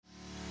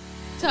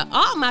To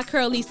all my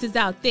curlies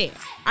out there,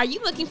 are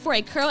you looking for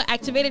a curl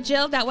activator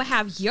gel that will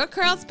have your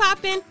curls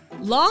popping?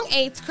 Long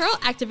 8's Curl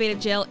Activator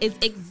Gel is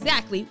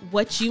exactly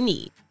what you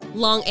need.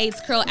 Long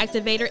 8's Curl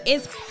Activator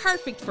is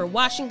perfect for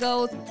wash and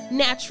goes,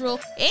 natural,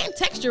 and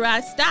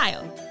texturized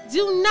style.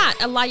 Do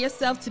not allow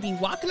yourself to be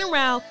walking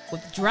around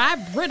with dry,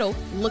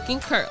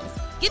 brittle-looking curls.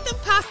 Get them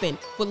popping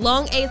with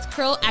Long 8's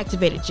Curl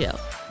Activator Gel,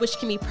 which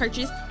can be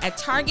purchased at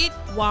Target,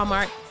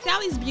 Walmart,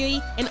 Sally's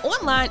Beauty, and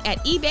online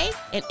at eBay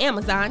and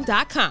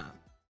Amazon.com.